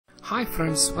Hi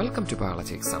friends, welcome to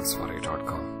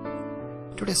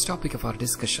biologyexamsforyou.com. Today's topic of our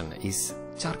discussion is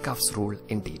Chargaffs rule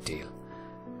in detail.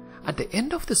 At the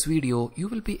end of this video, you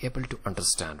will be able to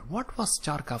understand what was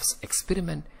Chargaff's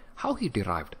experiment, how he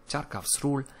derived Chargaff's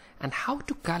rule, and how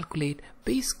to calculate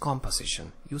base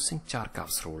composition using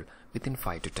Chargaff's rule within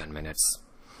 5 to 10 minutes.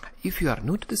 If you are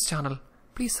new to this channel,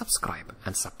 please subscribe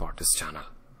and support this channel.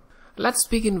 Let's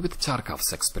begin with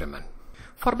Chargaff's experiment.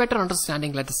 For better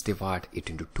understanding, let us divide it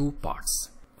into two parts.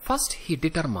 First, he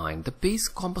determined the base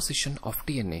composition of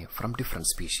DNA from different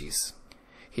species.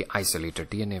 He isolated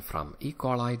DNA from E.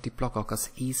 coli, Diplococcus,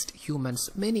 yeast,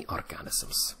 humans, many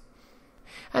organisms.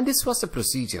 And this was the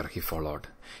procedure he followed.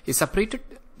 He separated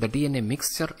the DNA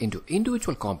mixture into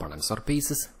individual components or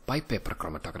bases by paper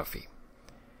chromatography.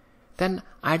 Then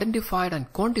identified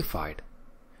and quantified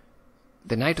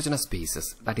the nitrogenous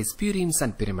bases, that is purines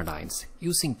and pyrimidines,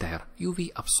 using their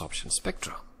UV absorption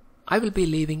spectra. I will be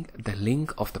leaving the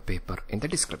link of the paper in the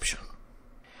description.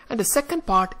 And the second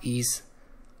part is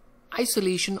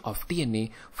isolation of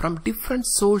DNA from different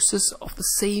sources of the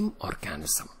same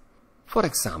organism. For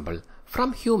example,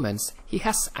 from humans, he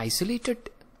has isolated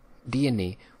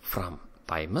DNA from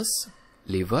thymus,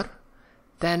 liver,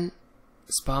 then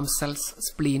sperm cells,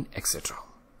 spleen, etc.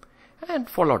 and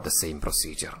followed the same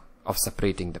procedure of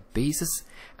separating the bases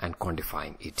and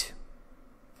quantifying it.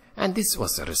 And this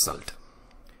was the result.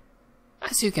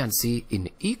 As you can see, in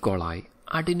E. coli,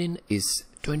 adenine is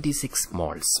 26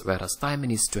 moles, whereas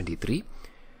thymine is 23.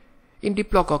 In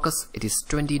Diplococcus, it is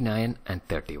 29 and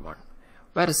 31.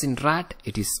 Whereas in rat,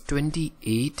 it is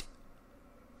 28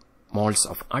 moles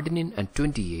of adenine and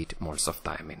 28 moles of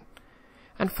thymine.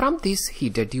 And from this, he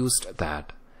deduced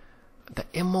that the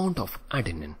amount of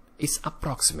adenine is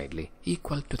approximately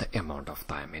equal to the amount of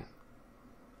thymine.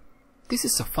 This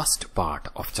is the first part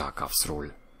of Chargaff's rule.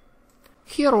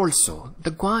 Here also,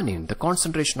 the guanine, the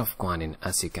concentration of guanine,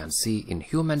 as you can see in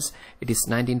humans, it is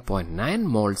 19.9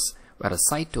 moles, whereas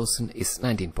cytosine is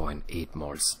 19.8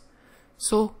 moles.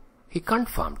 So, he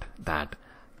confirmed that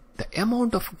the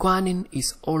amount of guanine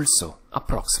is also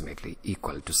approximately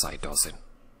equal to cytosine.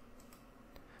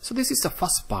 So, this is the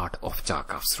first part of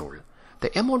Chargaff's rule.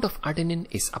 The amount of adenine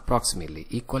is approximately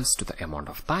equals to the amount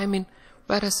of thymine,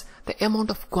 whereas the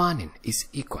amount of guanine is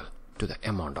equal to the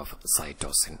amount of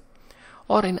cytosine.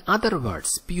 Or in other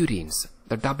words, purines,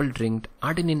 the double-ringed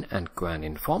adenine and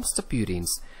guanine forms the purines.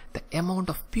 The amount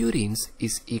of purines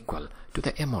is equal to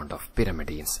the amount of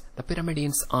pyrimidines. The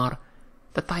pyrimidines are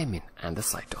the thymine and the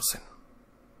cytosine.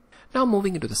 Now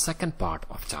moving into the second part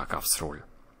of Chargaff's rule.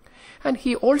 And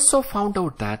he also found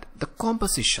out that the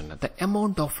composition, the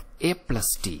amount of A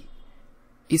plus T,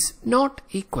 is not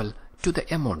equal to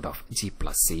the amount of G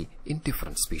plus C in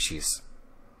different species.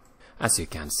 As you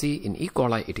can see, in E.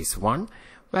 coli it is 1,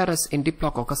 whereas in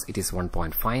Diplococcus it is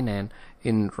 1.59,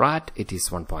 in rat it is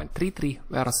 1.33,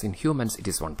 whereas in humans it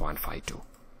is 1.52.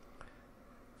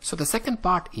 So the second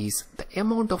part is the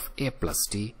amount of A plus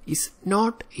T is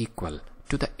not equal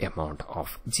to the amount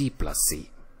of G plus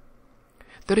C.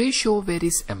 The ratio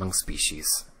varies among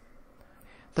species.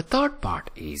 The third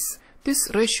part is this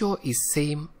ratio is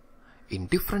same in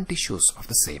different tissues of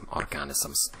the same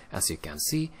organisms. As you can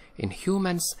see, in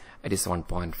humans it is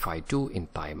 1.52 in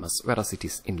thymus, whereas it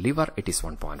is in liver it is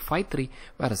 1.53,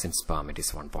 whereas in sperm it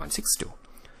is 1.62.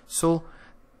 So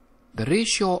the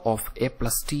ratio of A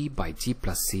plus T by G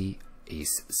plus C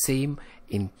is same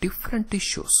in different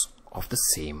tissues of the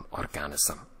same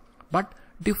organism, but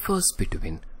differs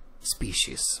between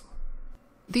species.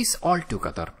 This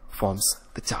altogether forms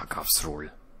the Chargaff's rule.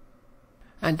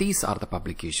 And these are the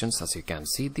publications. As you can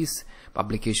see, this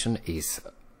publication is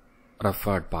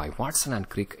referred by Watson and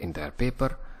Crick in their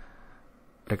paper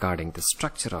regarding the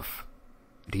structure of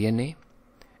DNA.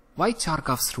 Why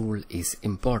Chargaff's rule is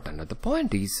important? The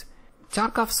point is,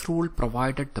 Chargaff's rule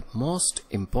provided the most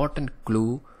important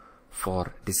clue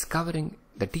for discovering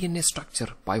the DNA structure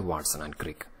by Watson and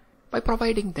Crick by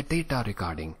providing the data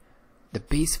regarding the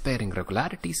base pairing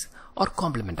regularities or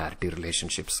complementarity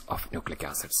relationships of nucleic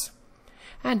acids.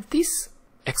 And this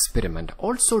experiment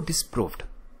also disproved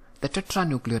the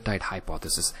tetranucleotide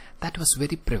hypothesis that was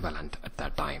very prevalent at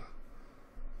that time.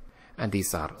 And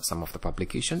these are some of the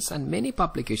publications, and many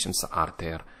publications are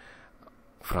there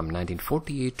from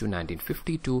 1948 to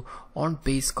 1952 on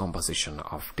base composition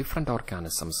of different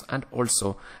organisms, and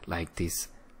also like this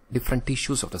different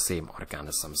tissues of the same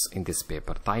organisms. In this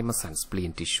paper, thymus and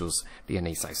spleen tissues,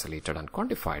 DNA is isolated and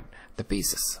quantified the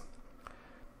bases.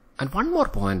 And one more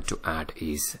point to add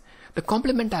is the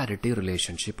complementarity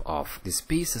relationship of these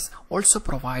bases also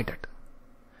provided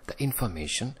the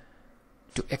information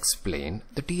to explain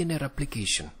the DNA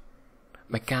replication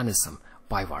mechanism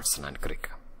by Watson and Crick,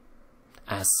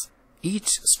 as each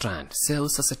strand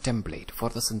serves as a template for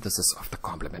the synthesis of the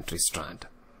complementary strand.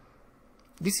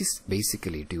 This is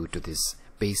basically due to this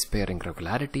base pairing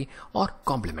regularity or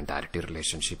complementarity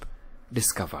relationship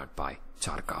discovered by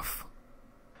Chargaff.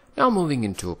 Now moving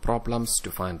into problems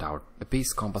to find out the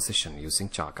base composition using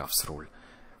Chargaff's rule.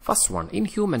 First one, in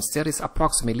humans there is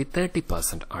approximately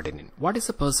 30% adenine. What is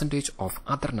the percentage of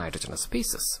other nitrogenous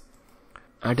bases?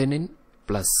 Adenine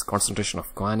plus concentration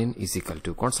of guanine is equal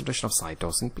to concentration of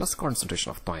cytosine plus concentration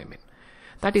of thymine.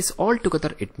 That is,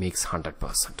 altogether it makes 100%.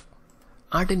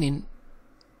 Adenine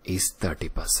is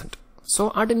 30%.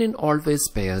 So adenine always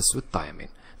pairs with thymine.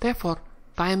 Therefore,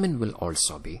 thymine will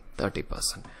also be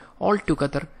 30%.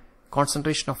 Altogether,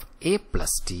 concentration of A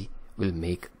plus T will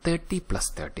make 30 plus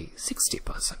 30,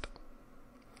 60%.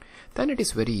 Then it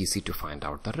is very easy to find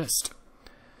out the rest.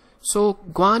 So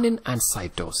guanine and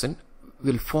cytosine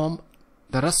will form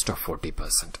the rest of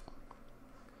 40%.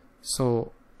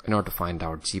 So in order to find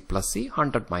out G plus C,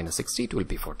 100 minus 60, it will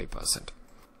be 40%.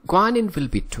 Guanine will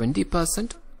be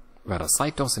 20%, whereas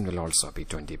cytosine will also be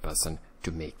 20%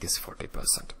 to make this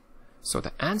 40%. So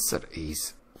the answer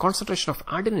is concentration of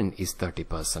adenine is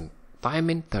 30%,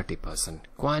 thymine 30%,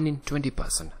 guanine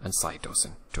 20%, and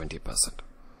cytosine 20%.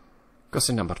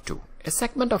 Question number 2. A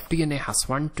segment of DNA has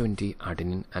 120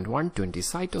 adenine and 120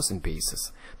 cytosine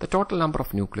bases. The total number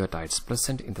of nucleotides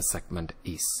present in the segment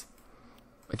is.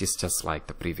 It is just like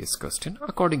the previous question.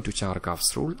 According to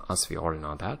Chargaff's rule, as we all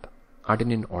know that,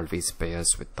 adenine always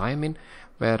pairs with thymine,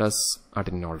 whereas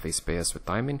adenine always pairs with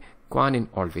thymine, guanine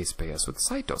always pairs with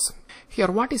cytosine.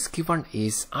 Here what is given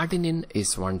is adenine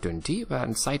is 120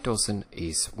 and cytosine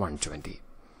is 120.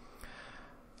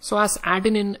 So as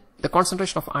adenine, the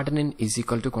concentration of adenine is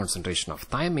equal to concentration of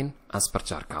thymine as per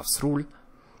Chargaff's rule,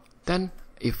 then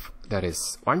if there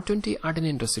is 120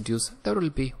 adenine residues, there will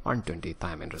be 120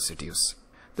 thymine residues.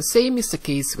 The same is the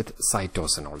case with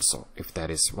cytosine also. If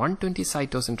there is 120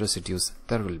 cytosine residues,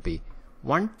 there will be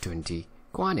 120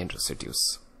 guanine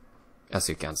residues, as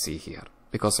you can see here,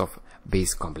 because of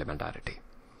base complementarity.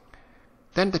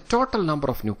 Then the total number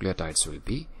of nucleotides will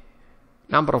be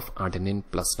number of adenine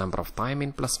plus number of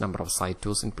thymine plus number of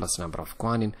cytosine plus number of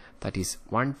guanine, that is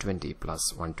 120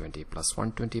 plus 120 plus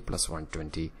 120 plus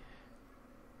 120,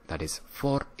 that is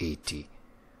 480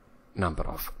 number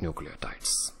of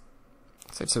nucleotides.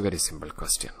 So it's a very simple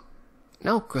question.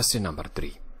 Now question number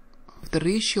 3. If the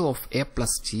ratio of A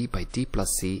plus G by T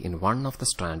plus C in one of the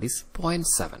strand is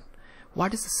 0.7,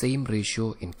 what is the same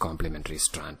ratio in complementary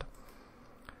strand?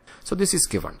 So this is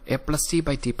given. A plus T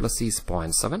by T plus C is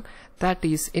 0.7. That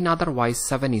is, in otherwise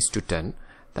 7 is to 10.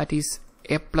 That is,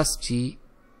 A plus G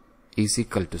is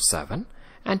equal to 7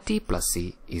 and T plus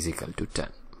C is equal to 10.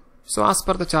 So as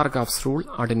per the Chargaff's rule,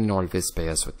 adenine always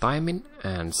pairs with thymine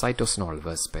and cytosine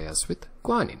always pairs with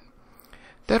guanine.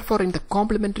 Therefore, in the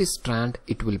complementary strand,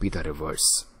 it will be the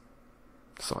reverse.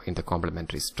 So in the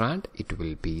complementary strand, it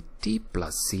will be T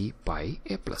plus C by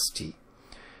A plus G.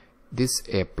 This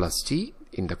A plus G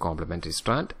in the complementary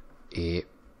strand, A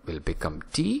will become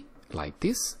T like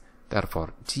this.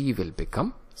 Therefore, G will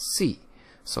become C.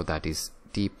 So that is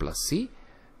T plus C.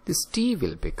 This T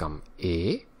will become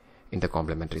A in the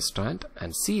complementary strand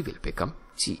and C will become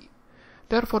G.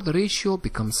 Therefore, the ratio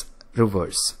becomes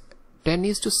reverse. 10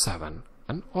 is to 7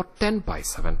 and or 10 by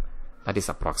 7. That is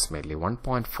approximately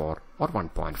 1.4 or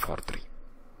 1.43.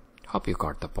 Hope you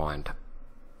got the point.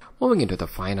 Moving into the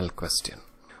final question.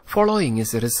 Following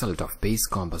is a result of base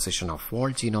composition of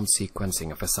whole genome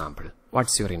sequencing of a sample.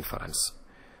 What's your inference?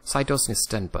 Cytosine is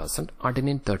 10%,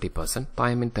 adenine 30%,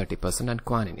 thymine 30%, and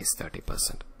guanine is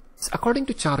 30%. So according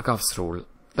to Chargaff's rule,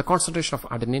 the concentration of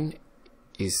adenine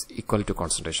is equal to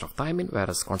concentration of thymine,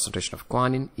 whereas concentration of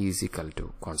guanine is equal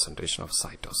to concentration of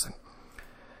cytosine.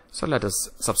 So let us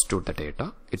substitute the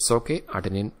data. It's okay.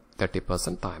 Adenine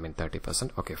 30%, thymine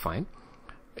 30%. Okay, fine.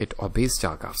 It obeys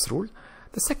Chargaff's rule.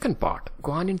 The second part,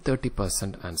 guanine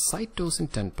 30% and cytosine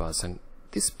 10%,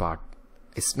 this part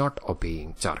is not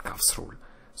obeying Chargaff's rule.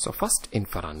 So first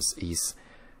inference is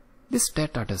this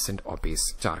data doesn't obey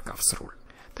Chargaff's rule.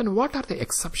 Then what are the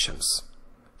exceptions?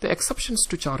 The exceptions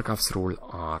to Chargaff's rule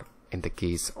are in the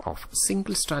case of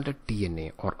single-stranded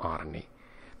DNA or RNA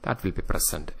that will be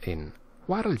present in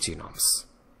viral genomes.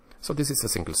 So this is a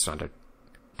single-stranded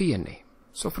DNA.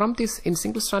 So from this, in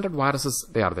single-stranded viruses,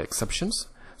 they are the exceptions.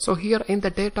 So here in the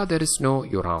data, there is no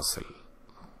uracil.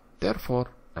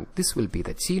 Therefore, and this will be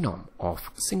the genome of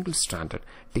single-stranded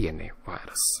DNA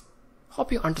virus.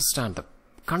 Hope you understand the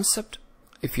concept.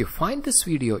 If you find this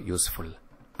video useful,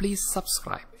 please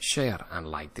subscribe, share and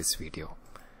like this video.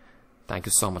 Thank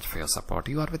you so much for your support.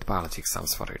 You are with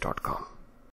biologyexamsforyou.com.